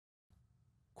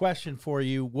Question for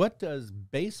you. What does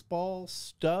baseball,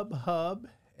 Stubhub,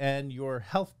 and your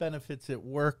health benefits at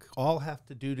work all have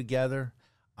to do together?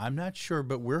 I'm not sure,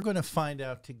 but we're going to find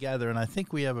out together, and I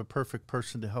think we have a perfect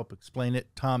person to help explain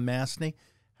it. Tom Mastny,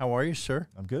 how are you, sir?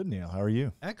 I'm good, Neil. How are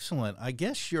you? Excellent. I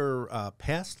guess your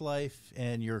past life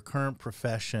and your current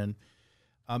profession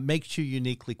makes you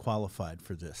uniquely qualified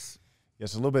for this.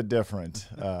 Yes, a little bit different.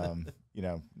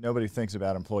 Nobody thinks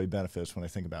about employee benefits when they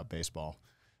think about baseball.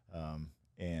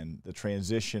 And the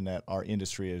transition that our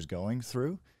industry is going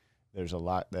through, there's a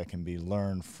lot that can be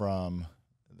learned from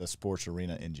the sports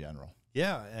arena in general.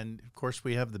 Yeah, and of course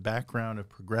we have the background of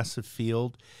Progressive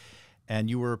Field, and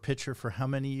you were a pitcher for how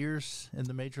many years in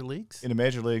the major leagues? In the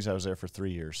major leagues, I was there for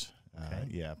 3 years.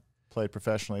 Okay. Played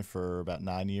professionally for about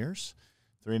 9 years,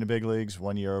 3 in the big leagues,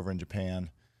 1 year over in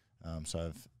Japan. So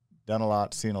I've done a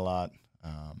lot, seen a lot,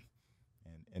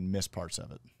 and missed parts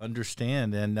of it.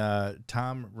 Understand. And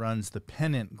Tom runs the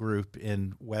Pennant Group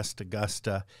in West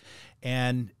Augusta.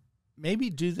 And maybe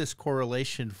do this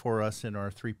correlation for us in our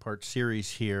 3-part series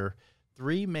here.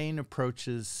 3 main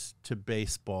approaches to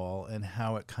baseball and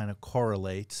how it kind of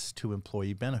correlates to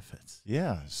employee benefits.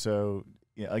 Yeah. So,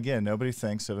 again, nobody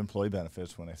thinks of employee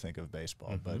benefits when they think of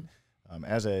baseball. Mm-hmm. But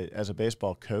as a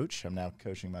baseball coach, I'm now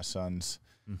coaching my son's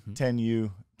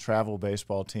 10U travel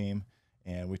baseball team.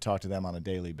 And we talk to them on a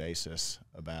daily basis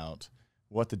about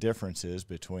what the difference is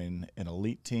between an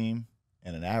elite team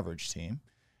and an average team.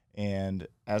 And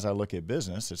as I look at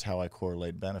business, it's how I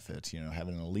correlate benefits,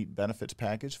 having an elite benefits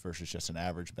package versus just an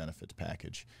average benefits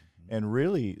package. Mm-hmm. And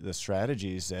really the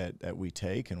strategies that we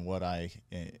take and what I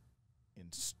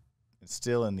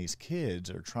instill in these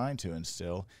kids or trying to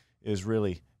instill is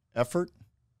really effort,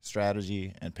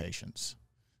 strategy, and patience.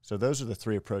 So those are the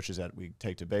 3 approaches that we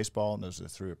take to baseball, and those are the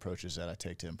 3 approaches that I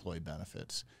take to employee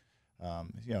benefits.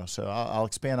 So I'll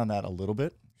expand on that a little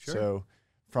bit. Sure. So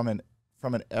from an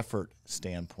effort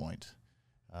standpoint,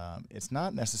 it's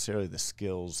not necessarily the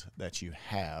skills that you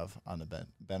have on the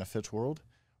benefits world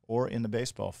or in the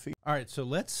baseball field. All right, so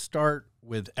let's start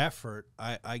with effort.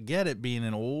 I get it, being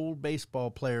an old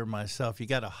baseball player myself. You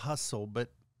got to hustle,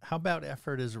 but how about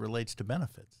effort as it relates to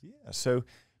benefits? Yeah, so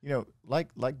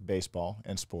like baseball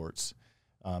and sports,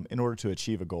 in order to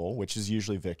achieve a goal, which is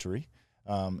usually victory,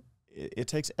 it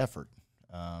takes effort.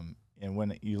 And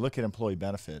when you look at employee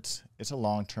benefits, it's a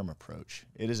long-term approach.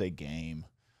 It is a game.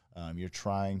 You're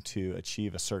trying to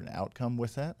achieve a certain outcome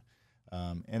with that,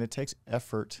 and it takes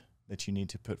effort that you need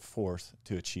to put forth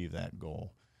to achieve that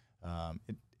goal.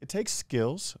 It takes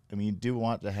skills. I mean, you do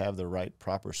want to have the right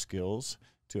proper skills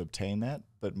to obtain that,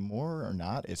 but more or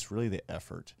not, it's really the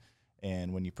effort.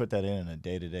 And when you put that in a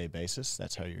day-to-day basis,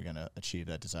 that's how you're going to achieve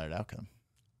that desired outcome.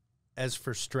 As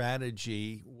for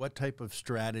strategy, what type of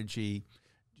strategy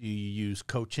do you use?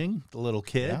 Coaching the little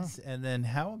kids? Yeah. And then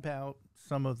how about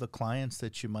some of the clients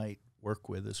that you might work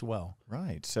with as well?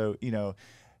 Right. So,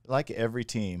 like every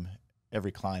team,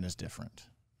 every client is different,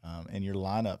 and your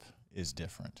lineup is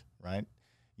different, right?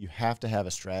 You have to have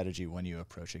a strategy when you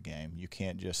approach a game. You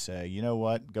can't just say, you know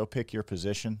what, go pick your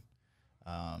position.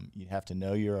 You have to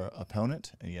know your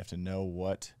opponent, and you have to know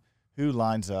who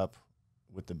lines up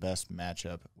with the best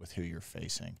matchup with who you're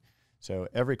facing. So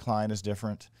every client is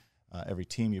different. Every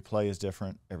team you play is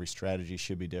different. Every strategy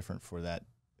should be different for that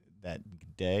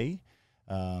day.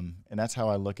 And that's how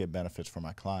I look at benefits for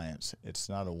my clients. It's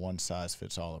not a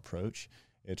one-size-fits-all approach.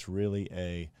 It's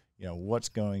really what's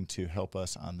going to help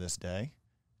us on this day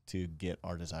to get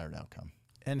our desired outcome.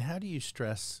 And how do you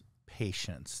stress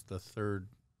patience, the third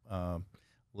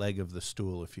leg of the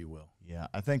stool, if you will? Yeah,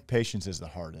 I think patience is the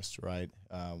hardest, right?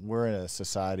 We're in a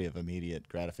society of immediate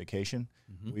gratification.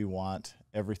 Mm-hmm. We want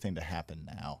everything to happen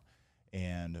now.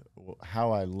 And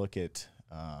how I look at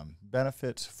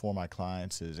benefits for my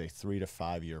clients is a 3 to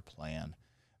 5 year plan.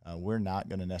 We're not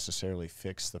going to necessarily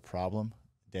fix the problem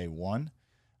day one.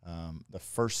 The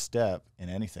first step in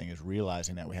anything is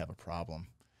realizing that we have a problem,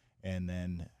 and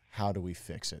then how do we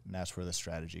fix it? And that's where the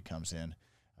strategy comes in.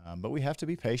 But we have to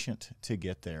be patient to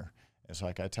get there. It's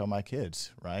like I tell my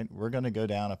kids, right? We're going to go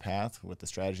down a path with the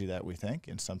strategy that we think,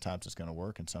 and sometimes it's going to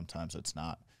work and sometimes it's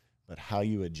not. But how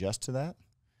you adjust to that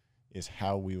is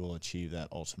how we will achieve that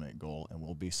ultimate goal, and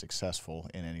we'll be successful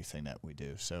in anything that we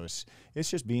do. So it's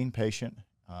just being patient,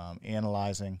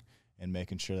 analyzing, and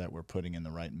making sure that we're putting in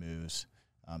the right moves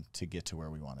to get to where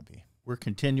we want to be. We're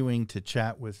continuing to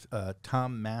chat with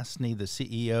Tom Mastny, the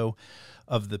CEO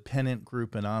of the Pennant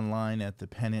Group, and online at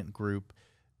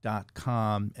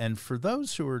thepennantgroup.com. And for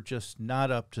those who are just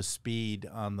not up to speed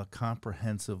on the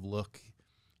comprehensive look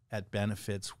at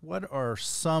benefits, what are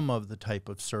some of the type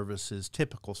of services,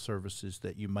 typical services,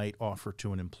 that you might offer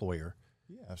to an employer?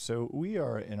 Yeah, so we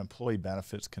are an employee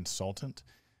benefits consultant.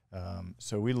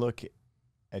 So we look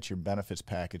at your benefits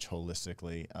package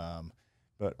holistically,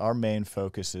 but our main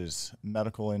focus is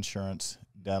medical insurance,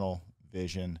 dental,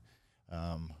 vision,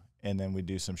 and then we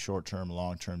do some short-term,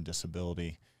 long-term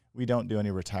disability. We don't do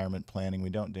any retirement planning. We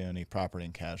don't do any property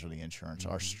and casualty insurance.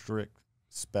 Our strict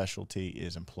specialty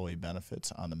is employee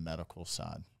benefits on the medical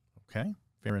side. Okay,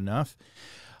 fair enough.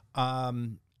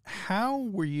 How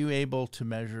were you able to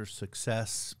measure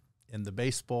success in the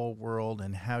baseball world,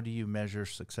 and how do you measure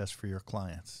success for your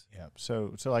clients? Yeah.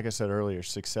 So like I said earlier,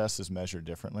 success is measured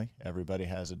differently. Everybody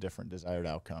has a different desired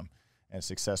outcome, and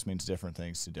success means different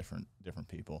things to different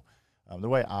people. The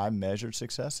way I measured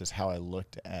success is how I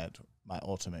looked at my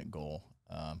ultimate goal.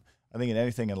 I think in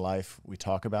anything in life, we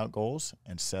talk about goals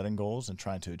and setting goals and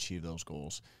trying to achieve those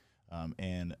goals.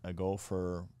 And a goal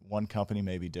for one company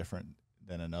may be different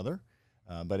than another.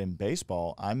 But in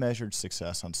baseball, I measured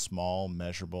success on small,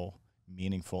 measurable,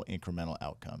 meaningful, incremental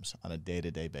outcomes on a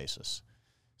day-to-day basis.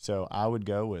 So I would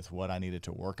go with what I needed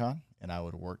to work on, and I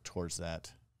would work towards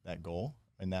that goal.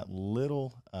 And that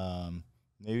little,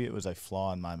 maybe it was a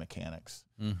flaw in my mechanics,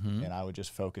 and I would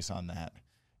just focus on that.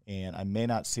 And I may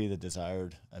not see the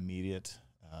desired immediate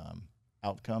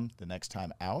outcome the next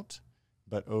time out,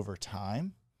 but over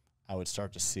time, I would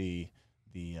start to see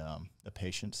the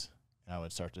patience. I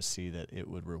would start to see that it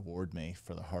would reward me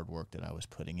for the hard work that I was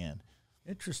putting in.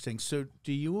 Interesting. So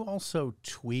do you also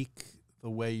tweak the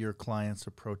way your clients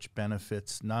approach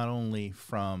benefits, not only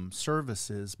from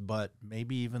services, but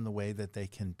maybe even the way that they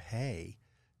can pay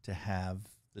to have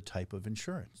the type of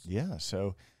insurance? Yeah.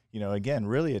 So, again,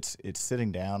 really it's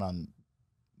sitting down on,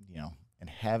 and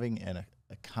having a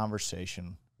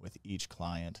conversation with each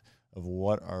client of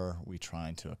what are we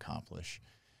trying to accomplish,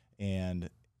 and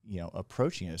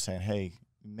approaching it saying, hey,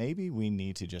 maybe we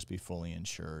need to just be fully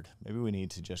insured. Maybe we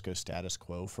need to just go status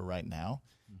quo for right now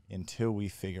until we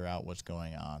figure out what's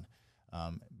going on.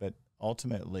 But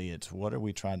ultimately, it's what are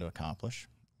we trying to accomplish?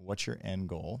 What's your end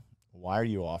goal? Why are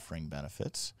you offering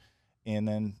benefits? And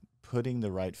then putting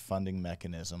the right funding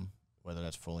mechanism, whether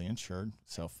that's fully insured,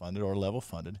 self-funded, or level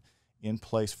funded, in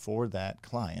place for that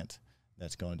client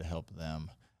that's going to help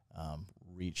them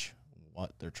reach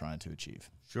what they're trying to achieve.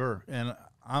 Sure. And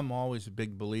I'm always a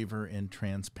big believer in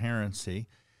transparency.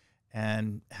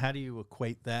 And how do you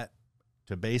equate that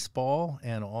to baseball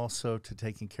and also to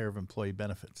taking care of employee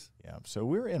benefits? Yeah. So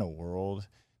we're in a world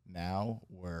now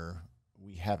where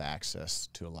we have access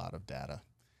to a lot of data.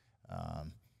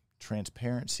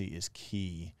 Transparency is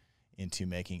key into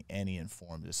making any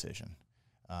informed decision.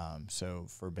 So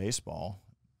for baseball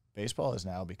is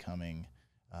now becoming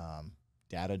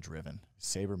data-driven.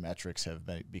 Sabermetrics have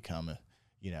become,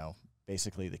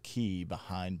 basically the key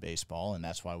behind baseball, and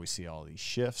that's why we see all these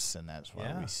shifts, and that's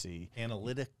why we see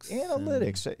analytics.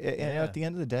 And at the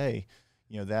end of the day,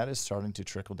 that is starting to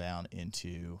trickle down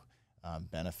into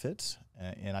benefits,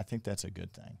 and I think that's a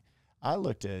good thing. I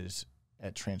looked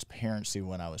at transparency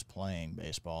when I was playing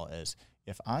baseball as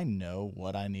if I know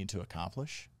what I need to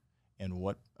accomplish and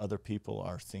what other people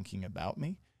are thinking about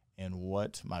me and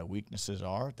what my weaknesses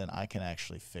are, then I can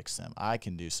actually fix them. I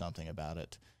can do something about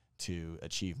it to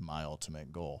achieve my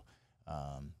ultimate goal.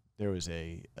 There was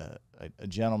a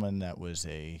gentleman that was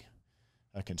a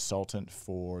consultant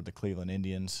for the Cleveland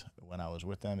Indians when I was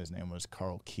with them. His name was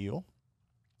Carl Keel.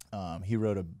 He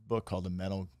wrote a book called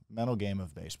The Mental Game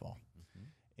of Baseball.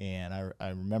 And I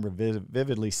remember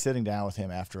vividly sitting down with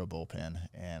him after a bullpen,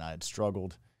 and I had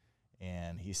struggled,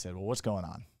 and he said, well, what's going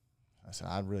on? I said,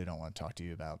 I really don't want to talk to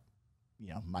you about,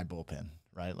 my bullpen,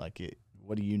 right? Like,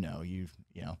 what do you know?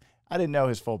 I didn't know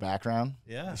his full background.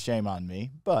 Yeah. Shame on me.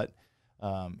 But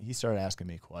he started asking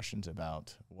me questions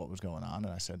about what was going on,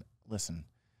 and I said, listen,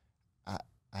 I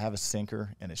have a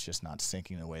sinker, and it's just not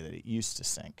sinking the way that it used to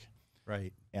sink.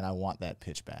 Right. And I want that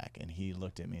pitch back. And he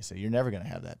looked at me and said, you're never going to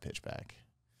have that pitch back.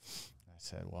 I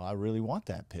said, well, I really want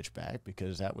that pitch back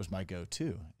because that was my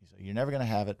go-to. He said, you're never going to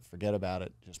have it. Forget about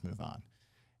it. Just move on.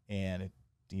 And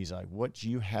he's like, what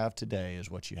you have today is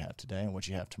what you have today, and what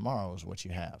you have tomorrow is what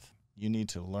you have. You need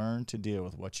to learn to deal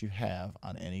with what you have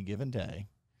on any given day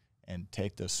and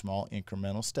take those small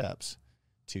incremental steps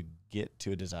to get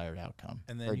to a desired outcome.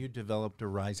 And then you developed a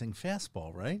rising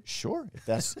fastball, right? Sure. If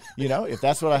that's, if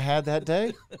that's what I had that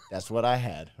day, that's what I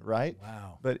had, right?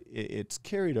 Wow. But it's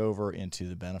carried over into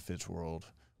the benefits world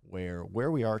where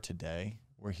we are today,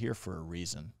 we're here for a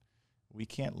reason. We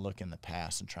can't look in the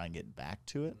past and try and get back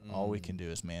to it. All we can do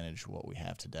is manage what we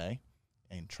have today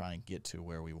and try and get to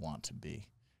where we want to be.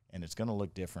 And it's going to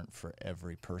look different for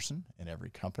every person and every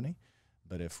company.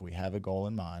 But if we have a goal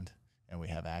in mind and we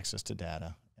have access to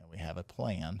data and we have a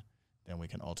plan, then we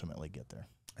can ultimately get there.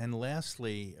 And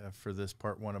lastly, for this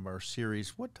part one of our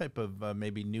series, what type of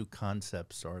maybe new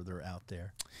concepts are there out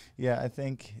there? Yeah, I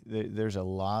think there's a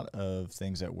lot of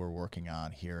things that we're working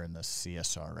on here in the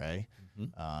CSRA,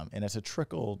 and it's a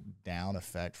trickle-down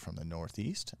effect from the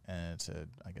Northeast, and it's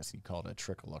I guess you'd call it a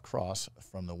trickle across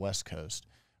from the West Coast.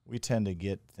 We tend to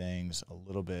get things a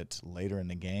little bit later in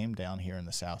the game down here in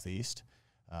the Southeast.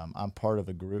 I'm part of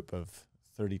a group of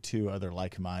 32 other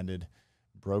like-minded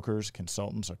brokers,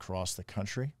 consultants across the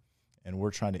country, and we're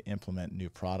trying to implement new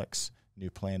products, new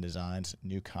plan designs,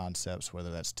 new concepts, whether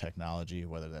that's technology,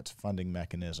 whether that's funding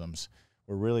mechanisms.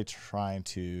 We're really trying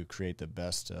to create the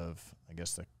best of, I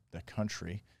guess, the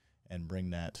country and bring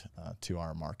that to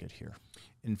our market here.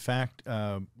 In fact,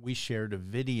 we shared a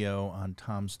video on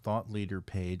Tom's Thought Leader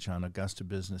page on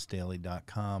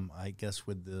AugustaBusinessDaily.com, I guess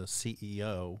with the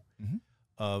CEO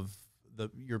of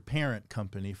your parent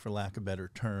company, for lack of better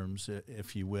terms,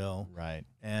 if you will. Right.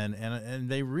 And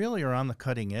they really are on the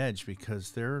cutting edge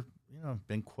because they're,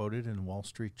 been quoted in Wall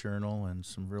Street Journal and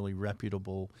some really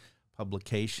reputable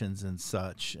publications and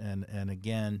such. And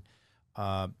again,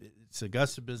 it's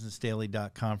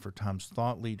AugustaBusinessDaily.com for Tom's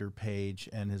Thought Leader page,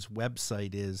 and his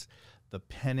website is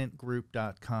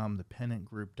thepennantgroup.com,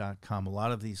 thepennantgroup.com. A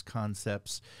lot of these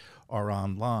concepts are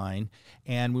online,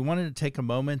 and we wanted to take a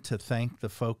moment to thank the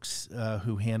folks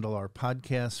who handle our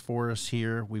podcast for us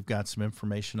here. We've got some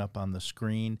information up on the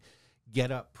screen. Get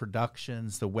Up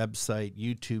Productions, the website,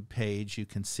 YouTube page. You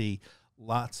can see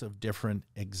lots of different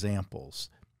examples.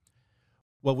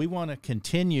 Well, we want to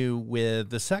continue with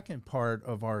the second part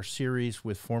of our series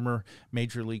with former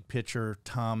Major League pitcher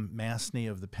Tom Mastny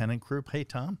of the Pennant Group. Hey,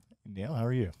 Tom. Neil, how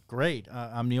are you? Great.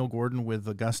 I'm Neil Gordon with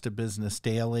Augusta Business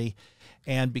Daily.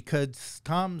 And because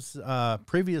Tom's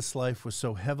previous life was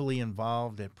so heavily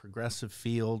involved at Progressive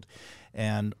Field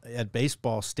and at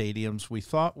baseball stadiums, we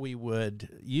thought we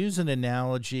would use an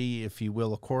analogy, if you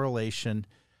will, a correlation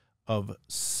of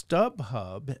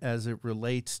Stubhub as it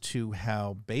relates to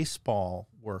how baseball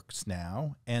works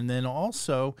now, and then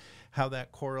also how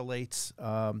that correlates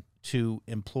to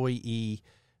employee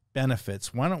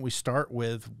benefits. Why don't we start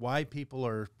with why people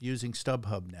are using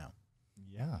Stubhub now?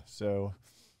 Yeah. So,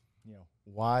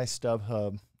 why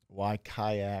Stubhub? Why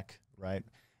Kayak? Right?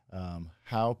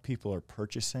 How people are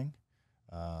purchasing,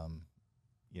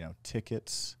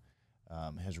 tickets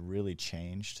has really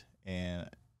changed, and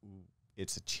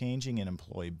it's a changing in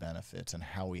employee benefits and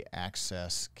how we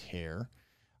access care,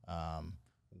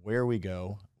 where we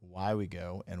go, why we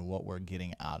go, and what we're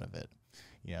getting out of it.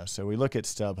 So we look at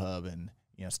Stubhub, and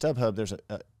Stubhub, there's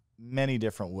many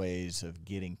different ways of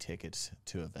getting tickets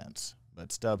to events, but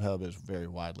Stubhub is very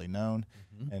widely known,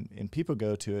 and people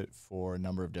go to it for a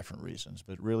number of different reasons.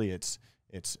 But really, it's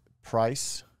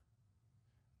price,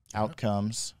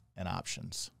 outcomes, and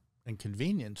options. And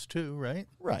convenience too, right?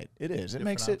 Right, it is. It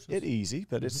makes it easy,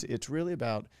 but it's really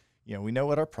about, we know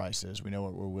what our price is. We know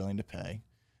what we're willing to pay.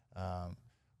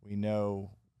 We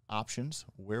know options,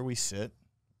 where we sit,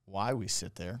 why we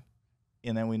sit there,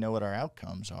 and then we know what our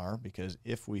outcomes are, because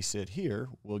if we sit here,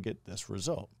 we'll get this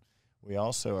result. We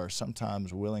also are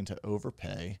sometimes willing to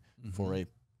overpay for a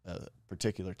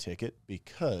particular ticket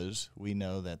because we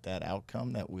know that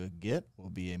outcome that we'll get will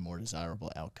be a more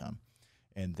desirable outcome.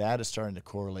 And that is starting to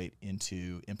correlate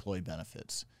into employee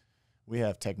benefits. We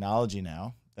have technology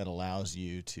now that allows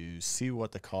you to see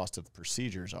what the cost of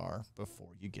procedures are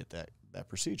before you get that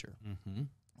procedure.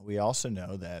 We also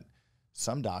know that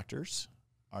some doctors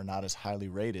are not as highly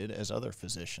rated as other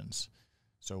physicians.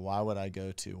 So why would I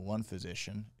go to one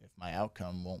physician if my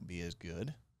outcome won't be as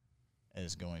good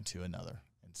as going to another?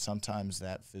 And sometimes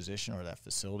that physician or that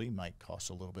facility might cost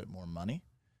a little bit more money,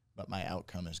 but my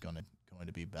outcome is going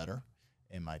to be better.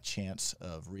 And my chance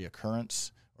of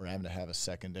reoccurrence or having to have a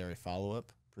secondary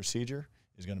follow-up procedure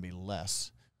is going to be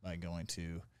less by going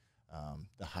to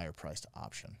the higher-priced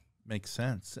option. Makes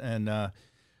sense. And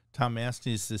Tom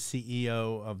Mastny is the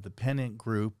CEO of the Pennant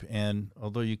Group, and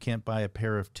although you can't buy a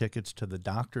pair of tickets to the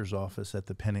doctor's office at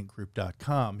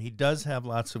thepennantgroup.com, he does have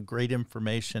lots of great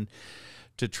information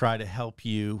to try to help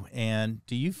you. And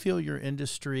do you feel your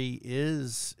industry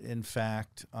is, in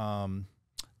fact,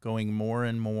 going more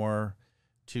and more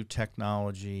to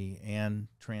technology and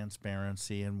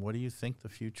transparency, and what do you think the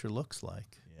future looks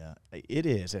like? Yeah, it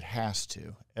is. It has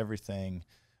to. Everything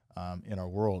in our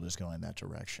world is going that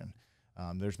direction.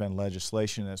 There's been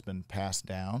legislation that's been passed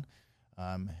down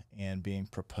and being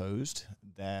proposed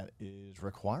that is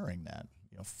requiring that,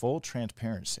 full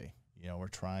transparency. We're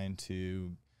trying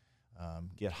to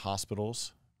get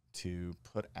hospitals to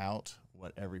put out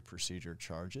what every procedure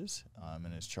charges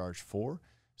and is charged for.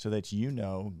 so that you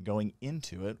know going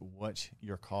into it what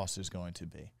your cost is going to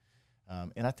be.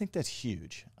 And I think that's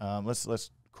huge.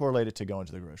 Let's correlate it to going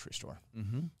to the grocery store.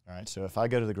 Mm-hmm. All right, so if I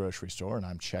go to the grocery store and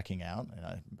I'm checking out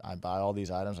and I buy all these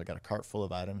items, I got a cart full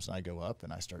of items, and I go up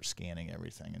and I start scanning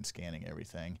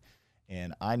everything,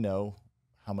 and I know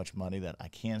how much money that I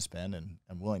can spend and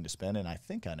I'm willing to spend, and I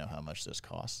think I know how much this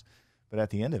costs. But at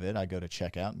the end of it, I go to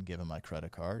check out and give them my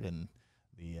credit card, and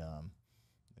the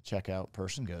checkout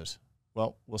person goes,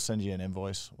 well, we'll send you an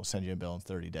invoice. We'll send you a bill in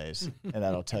 30 days, and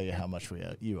that'll tell you how much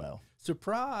you owe.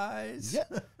 Surprise!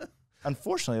 Yeah.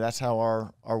 Unfortunately, that's how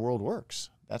our world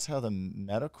works. That's how the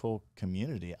medical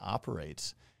community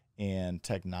operates, and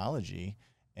technology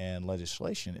and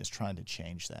legislation is trying to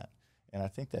change that. And I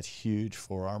think that's huge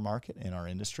for our market and our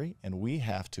industry, and we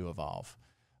have to evolve.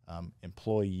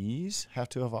 Employees have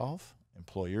to evolve,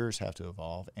 employers have to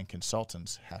evolve, and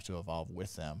consultants have to evolve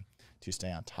with them to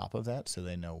stay on top of that so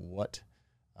they know what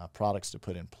products to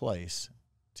put in place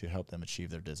to help them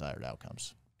achieve their desired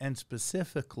outcomes. And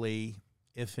specifically,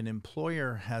 if an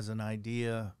employer has an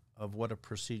idea of what a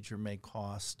procedure may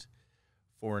cost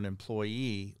for an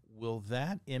employee, will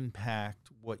that impact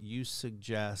what you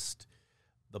suggest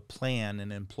the plan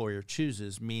an employer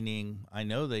chooses? Meaning, I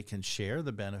know they can share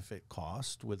the benefit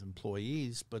cost with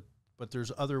employees, but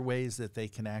there's other ways that they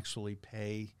can actually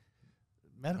pay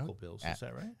medical bills. Is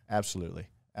that right? Absolutely.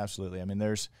 Absolutely. I mean,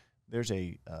 there's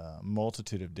a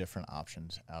multitude of different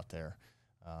options out there.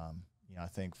 I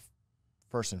think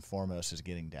first and foremost is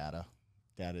getting data.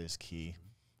 Data is key.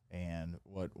 And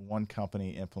what one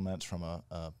company implements from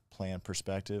a plan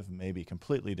perspective may be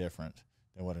completely different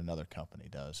than what another company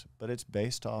does. But it's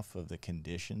based off of the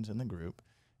conditions in the group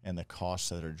and the costs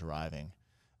that are driving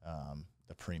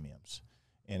the premiums.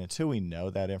 And until we know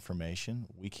that information,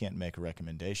 we can't make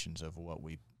recommendations of what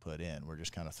we put in. We're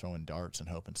just kind of throwing darts and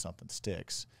hoping something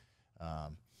sticks.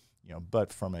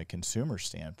 But from a consumer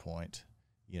standpoint,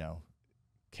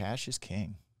 cash is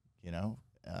king.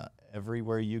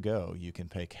 Everywhere you go, you can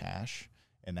pay cash,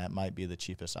 and that might be the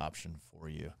cheapest option for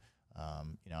you.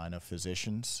 I know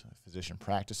physician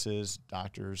practices,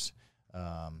 doctors,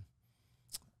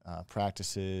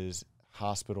 practices,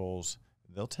 hospitals,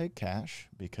 they'll take cash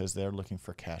because they're looking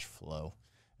for cash flow.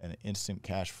 And instant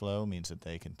cash flow means that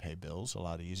they can pay bills a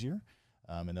lot easier,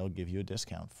 and they'll give you a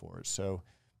discount for it. So,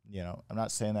 I'm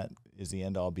not saying that is the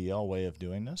end-all, be-all way of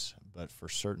doing this, but for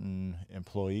certain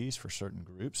employees, for certain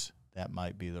groups, that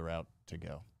might be the route to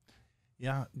go.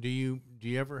 Yeah. Do you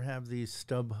ever have these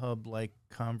Stubhub-like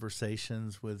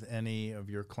conversations with any of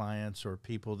your clients or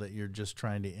people that you're just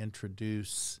trying to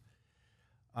introduce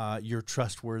your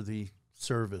trustworthy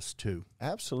service to?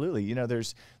 Absolutely.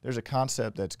 There's a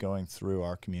concept that's going through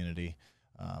our community.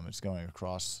 It's going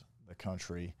across the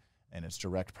country, and it's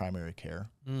direct primary care.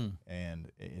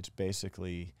 And it's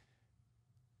basically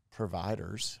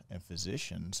providers and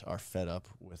physicians are fed up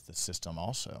with the system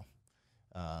also.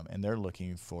 And they're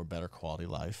looking for better quality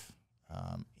life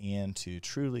and to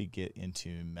truly get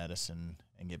into medicine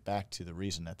and get back to the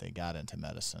reason that they got into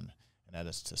medicine, and that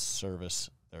is to service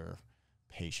their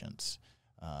patients.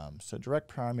 So direct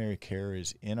primary care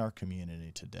is in our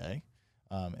community today,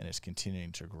 and it's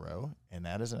continuing to grow, and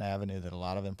that is an avenue that a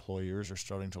lot of employers are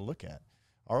starting to look at.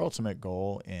 Our ultimate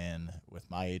goal with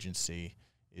my agency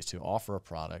is to offer a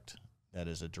product that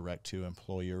is a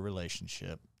direct-to-employer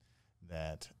relationship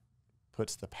that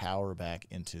puts the power back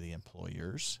into the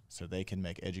employers so they can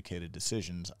make educated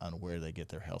decisions on where they get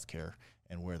their health care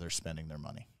and where they're spending their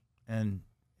money. And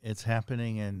it's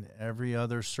happening in every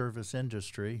other service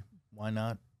industry. Why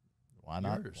not? Why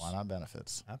not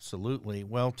benefits? Absolutely.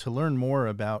 Well, to learn more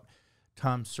about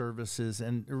Tom's services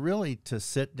and really to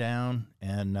sit down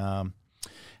and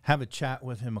have a chat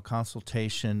with him, a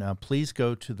consultation, please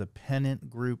go to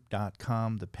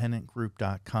thepennantgroup.com,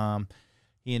 thepennantgroup.com.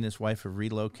 He and his wife have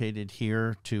relocated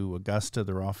here to Augusta.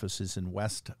 Their office is in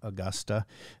West Augusta.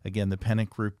 Again,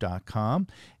 thepennantgroup.com.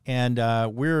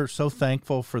 And we're so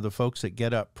thankful for the folks at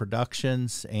Get Up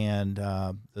Productions and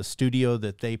the studio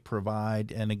that they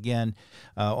provide. And again,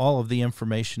 all of the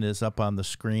information is up on the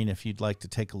screen if you'd like to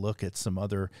take a look at some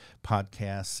other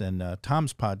podcasts. And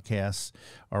Tom's podcasts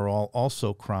are all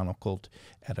also chronicled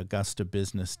at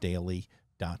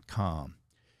AugustaBusinessDaily.com.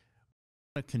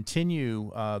 To continue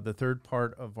the third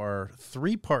part of our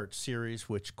three-part series,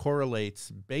 which correlates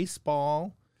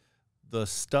baseball, the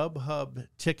Stubhub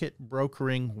ticket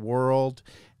brokering world,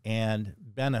 and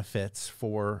benefits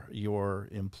for your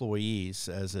employees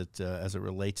as it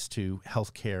relates to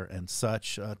healthcare and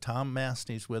such. Tom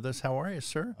Mastny's with us. How are you,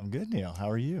 sir? I'm good, Neil. How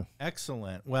are you?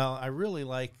 Excellent. Well, I really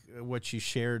like what you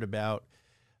shared about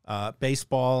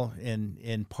baseball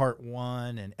in part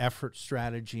one, and effort,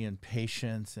 strategy, and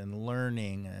patience, and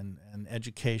learning, and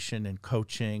education and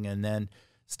coaching, and then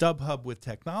Stubhub with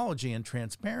technology and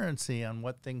transparency on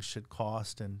what things should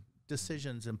cost and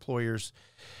decisions employers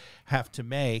have to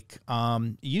make.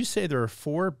 You say there are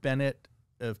four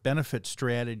benefit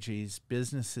strategies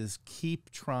businesses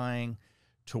keep trying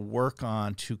to work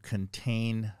on to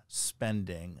contain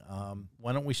spending.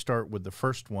 Why don't we start with the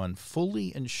first one,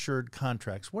 fully insured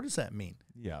contracts. What does that mean?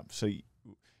 Yeah, so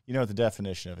you know what the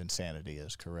definition of insanity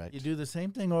is, correct? You do the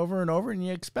same thing over and over and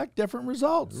you expect different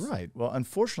results. Right. Well,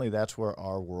 unfortunately, that's where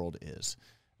our world is.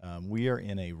 We are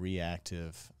in a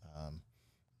reactive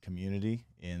community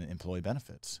in employee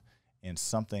benefits, and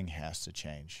something has to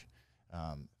change.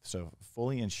 So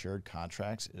fully insured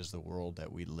contracts is the world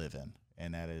that we live in,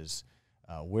 and that is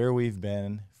where we've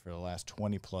been for the last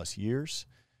 20 plus years.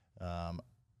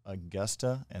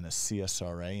 Augusta and the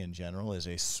CSRA in general is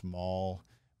a small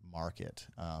market.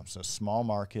 So small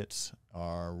markets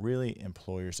are really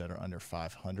employers that are under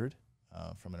 500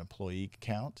 from an employee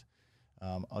count.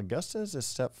 Augusta is a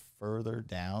step further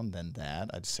down than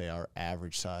that. I'd say our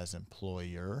average size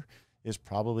employer is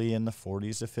probably in the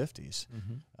 40s to 50s.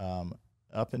 Mm-hmm.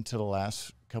 Up until the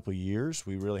last couple of years,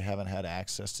 we really haven't had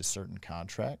access to certain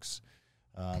contracts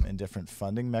and different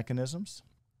funding mechanisms.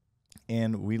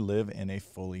 And we live in a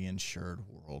fully insured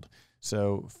world.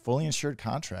 So fully insured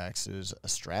contracts is a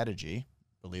strategy,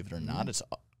 believe it or not. It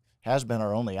has been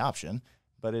our only option,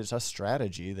 but it's a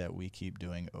strategy that we keep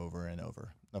doing over and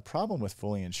over. The problem with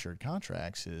fully insured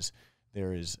contracts is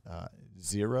there is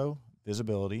zero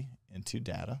visibility into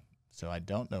data, so I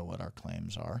don't know what our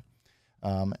claims are,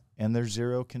 and there's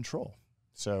zero control.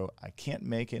 So I can't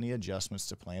make any adjustments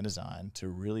to plan design to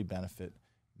really benefit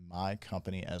my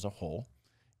company as a whole,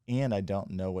 and I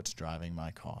don't know what's driving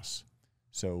my costs.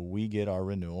 So we get our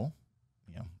renewal,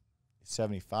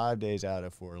 75 days out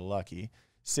if we're lucky.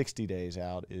 60 days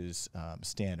out is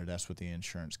standard. That's what the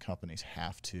insurance companies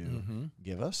have to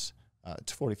give us.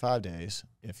 It's 45 days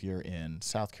if you're in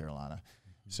South Carolina.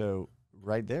 Mm-hmm. So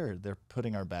right there, they're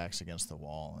putting our backs against the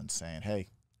wall and saying, hey,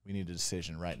 we need a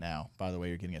decision right now. By the way,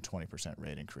 you're getting a 20%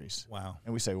 rate increase. Wow.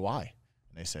 And we say, why?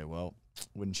 And they say, well,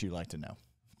 wouldn't you like to know?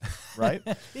 Right?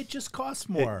 It just costs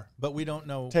more, but we don't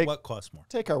know what costs more.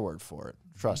 Take our word for it.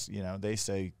 Trust, they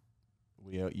say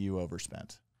you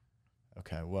overspent.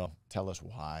 Okay, well, tell us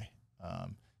why.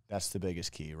 That's the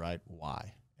biggest key, right?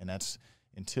 Why? And that's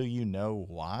until you know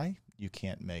why, you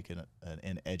can't make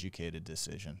an educated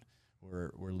decision.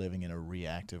 We're living in a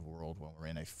reactive world when we're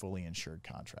in a fully insured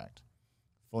contract.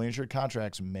 Fully insured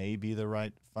contracts may be the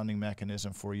right funding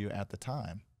mechanism for you at the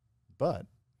time, but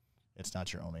it's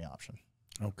not your only option.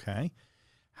 Okay.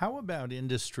 How about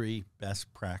industry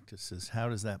best practices? How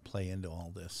does that play into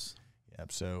all this?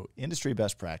 Yep. So industry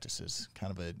best practices,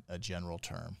 kind of a general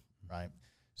term, right?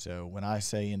 So when I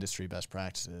say industry best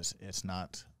practices, it's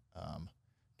not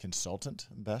consultant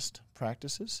best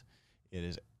practices. It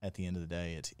is, at the end of the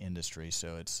day, it's industry.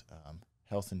 So it's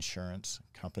health insurance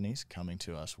companies coming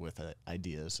to us with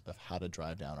ideas of how to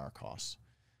drive down our costs.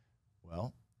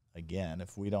 Well, again,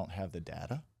 if we don't have the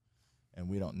data and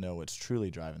we don't know what's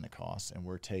truly driving the costs, and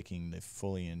we're taking the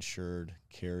fully insured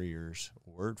carrier's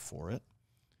word for it,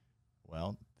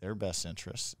 well, their best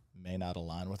interests may not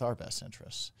align with our best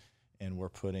interests. And we're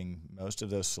putting most of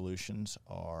those solutions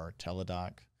are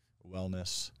Teladoc,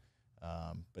 wellness,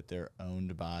 but they're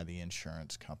owned by the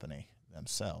insurance company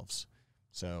themselves.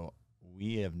 So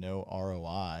we have no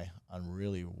ROI on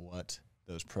really what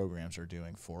those programs are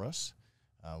doing for us.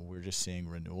 We're just seeing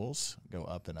renewals go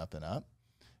up and up and up.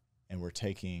 And we're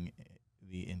taking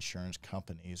the insurance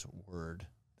company's word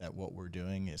that what we're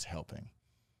doing is helping.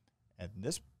 At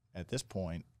this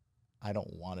point, I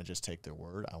don't want to just take their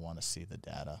word. I want to see the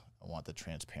data. I want the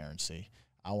transparency.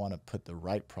 I want to put the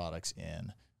right products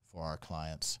in for our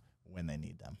clients when they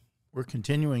need them. We're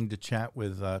continuing to chat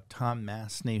with Tom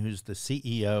Mastny, who's the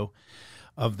CEO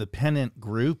of the Pennant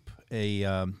Group,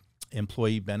 a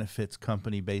employee benefits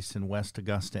company based in West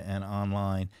Augusta and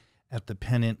online at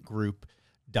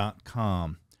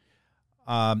thepennantgroup.com.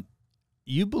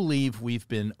 You believe we've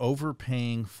been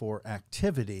overpaying for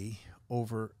activity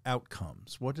over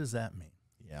outcomes. What does that mean?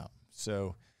 Yeah.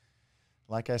 So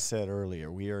like I said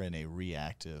earlier, we are in a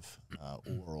reactive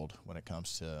world when it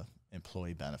comes to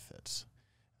employee benefits,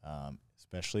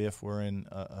 especially if we're in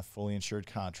a fully insured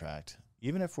contract.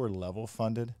 Even if we're level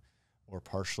funded or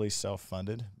partially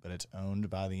self-funded, but it's owned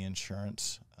by the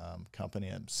insurance company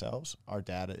themselves, our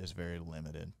data is very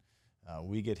limited.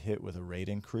 We get hit with a rate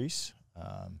increase.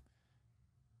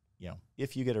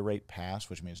 If you get a rate pass,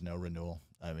 which means no renewal,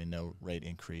 no rate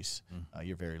increase,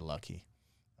 you're very lucky.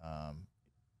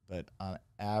 But on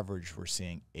average, we're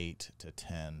seeing 8 to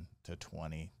 10 to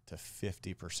 20 to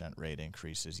 50% rate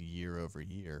increases year over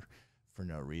year for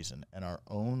no reason. And our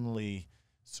only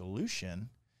solution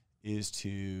is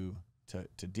to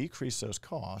decrease those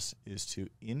costs is to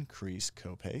increase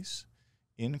copays,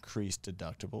 increase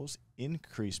deductibles,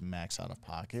 increase max out of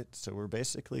pocket. So we're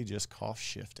basically just cost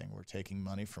shifting. We're taking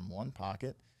money from one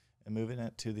pocket and moving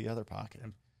it to the other pocket.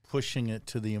 And pushing it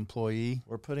to the employee.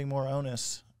 We're putting more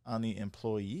onus on the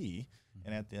employee.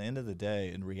 And at the end of the day,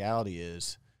 and reality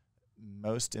is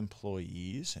most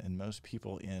employees and most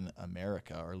people in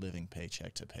America are living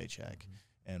paycheck to paycheck.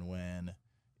 And when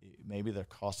maybe their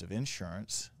cost of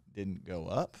insurance didn't go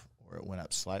up or it went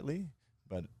up slightly,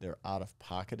 but their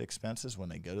out-of-pocket expenses when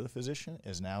they go to the physician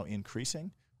is now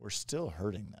increasing, we're still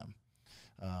hurting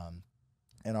them.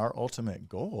 And our ultimate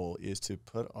goal is to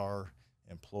put our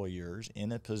employers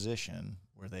in a position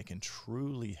where they can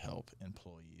truly help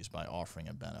employees by offering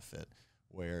a benefit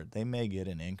where they may get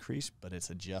an increase, but it's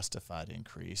a justified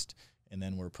increase. And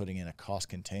then we're putting in a cost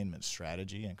containment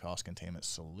strategy and cost containment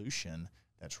solution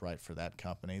that's right for that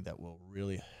company that will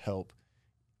really help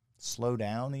slow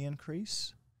down the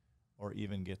increase or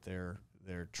even get their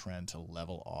trend to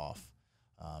level off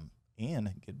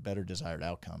and get better desired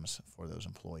outcomes for those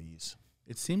employees.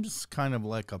 It seems kind of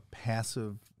like a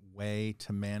passive way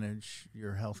to manage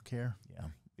your health care.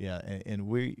 Yeah, and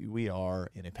we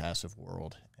are in a passive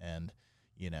world, and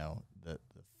the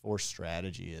forced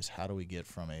strategy is how do we get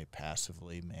from a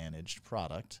passively managed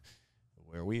product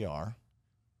where we are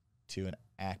to an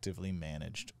actively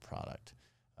managed product.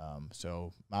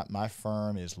 So my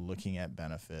firm is looking at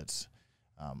benefits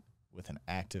with an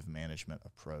active management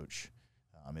approach.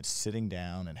 It's sitting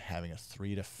down and having a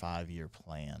 3 to 5 year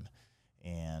plan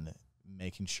and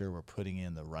making sure we're putting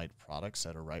in the right products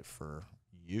that are right for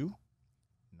you,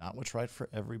 not what's right for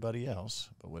everybody else,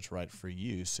 but what's right for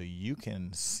you so you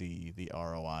can see the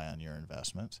ROI on your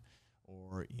investment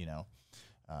or,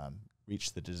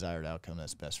 reach the desired outcome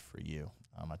that's best for you.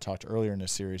 I talked earlier in the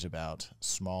series about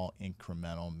small,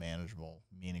 incremental, manageable,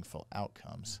 meaningful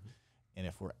outcomes. Mm-hmm. And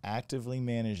if we're actively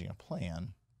managing a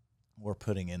plan, we're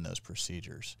putting in those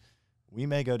procedures. We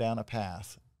may go down a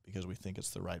path because we think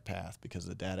it's the right path because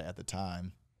the data at the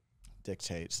time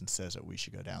dictates and says that we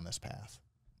should go down this path.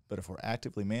 But if we're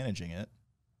actively managing it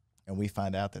and we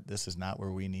find out that this is not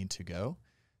where we need to go,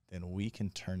 then we can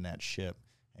turn that ship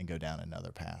and go down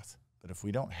another path. But if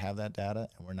we don't have that data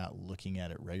and we're not looking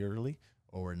at it regularly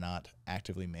or we're not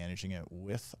actively managing it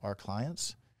with our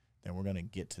clients, then we're going to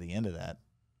get to the end of that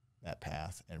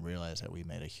path and realize that we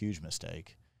made a huge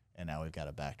mistake and now we've got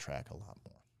to backtrack a lot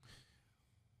more.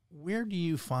 Where do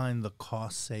you find the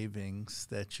cost savings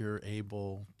that you're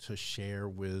able to share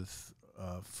with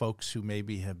folks who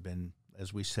maybe have been,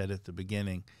 as we said at the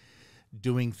beginning,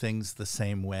 doing things the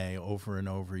same way over and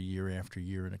over, year after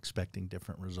year, and expecting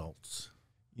different results?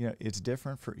 It's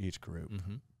different for each group,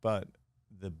 mm-hmm. but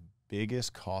the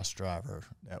biggest cost driver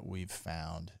that we've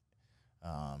found,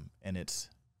 and it's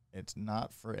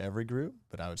not for every group,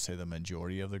 but I would say the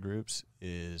majority of the groups,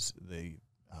 is the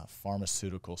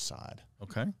pharmaceutical side.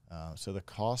 Okay. So the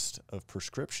cost of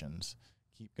prescriptions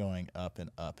keep going up and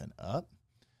up and up,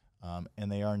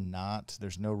 and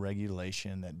there's no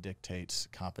regulation that dictates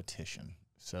competition.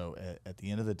 So at the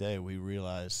end of the day, we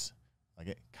realize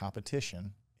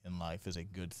competition in life is a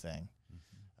good thing.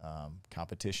 Mm-hmm.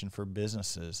 Competition for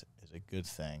businesses is a good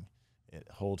thing. It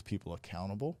holds people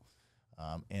accountable,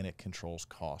 and it controls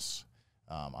costs.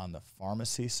 On the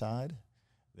pharmacy side,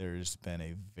 there's been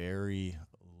a very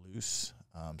loose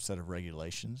set of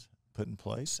regulations put in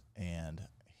place, and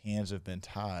hands have been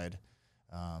tied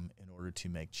in order to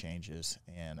make changes.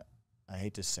 And I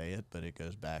hate to say it, but it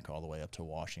goes back all the way up to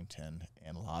Washington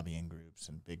and lobbying groups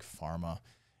and big pharma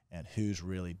and who's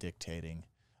really dictating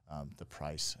the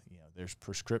price. There's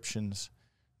prescriptions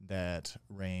that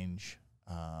range,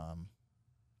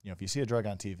 if you see a drug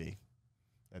on TV,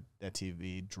 that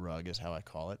TV drug is how I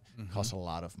call it, mm-hmm. costs a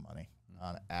lot of money. Mm-hmm.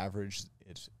 On average,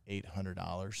 it's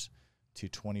 $800 to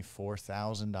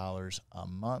 $24,000 a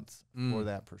month for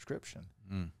that prescription.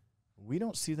 Mm. We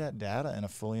don't see that data in a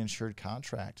fully insured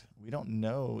contract. We don't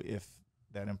know if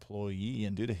that employee,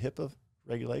 and due to HIPAA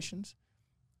regulations,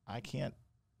 I can't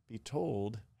be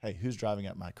told, hey, who's driving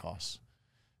up my costs?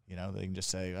 They can just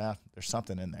say, there's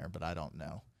something in there, but I don't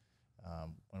know.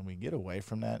 When we get away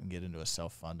from that and get into a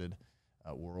self-funded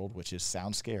world, which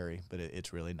sounds scary, but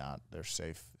it's really not. There's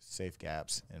safe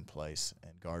gaps in place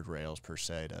and guardrails per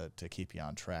se to keep you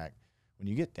on track. When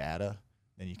you get data,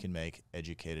 then you can make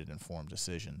educated, informed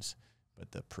decisions.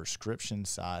 But the prescription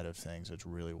side of things is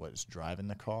really what is driving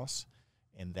the costs.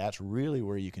 And that's really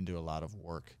where you can do a lot of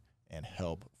work and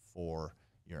help for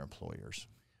your employers.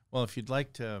 Well, if you'd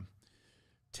like to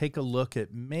take a look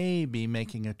at maybe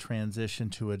making a transition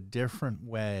to a different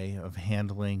way of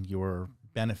handling your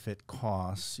benefit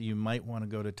costs, you might want to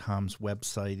go to Tom's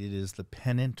website. It is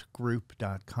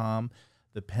thepennantgroup.com,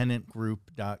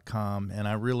 thepennantgroup.com, and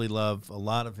I really love a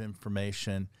lot of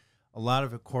information. A lot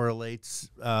of it correlates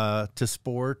to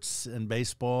sports and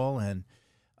baseball and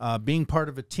being part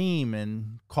of a team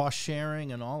and cost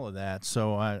sharing and all of that.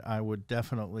 So I would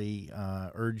definitely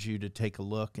urge you to take a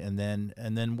look. And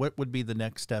then what would be the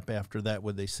next step after that?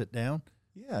 Would they sit down?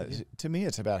 Yeah, to me,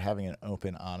 it's about having an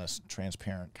open, honest,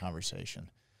 transparent conversation.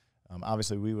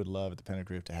 Obviously, we would love at the Pennant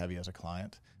Group to have you as a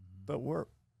client, but we're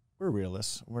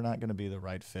realists. We're not going to be the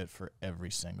right fit for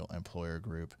every single employer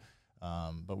group.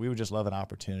 But we would just love an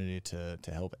opportunity to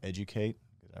help educate.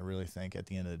 I really think at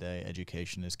the end of the day,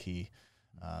 education is key.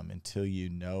 Until you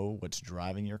know what's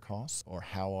driving your costs or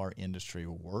how our industry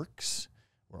works,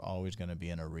 we're always going to be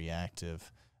in a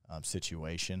reactive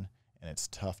situation, and it's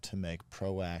tough to make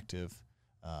proactive,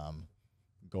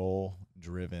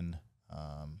 goal-driven,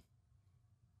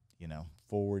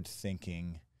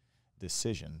 forward-thinking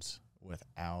decisions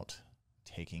without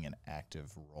taking an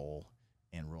active role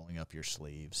and rolling up your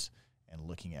sleeves and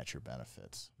looking at your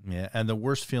benefits. Yeah, and the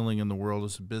worst feeling in the world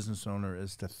as a business owner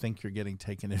is to think you're getting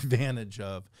taken advantage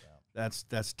of. Yeah.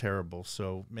 That's terrible.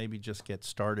 So maybe just get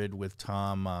started with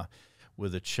Tom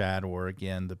with a chat, or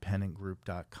again,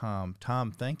 thepennantgroup.com.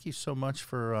 Tom, thank you so much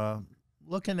for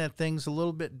looking at things a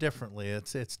little bit differently.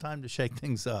 It's time to shake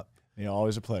things up.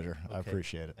 Always a pleasure. Okay. I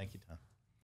appreciate it. Thank you, Tom.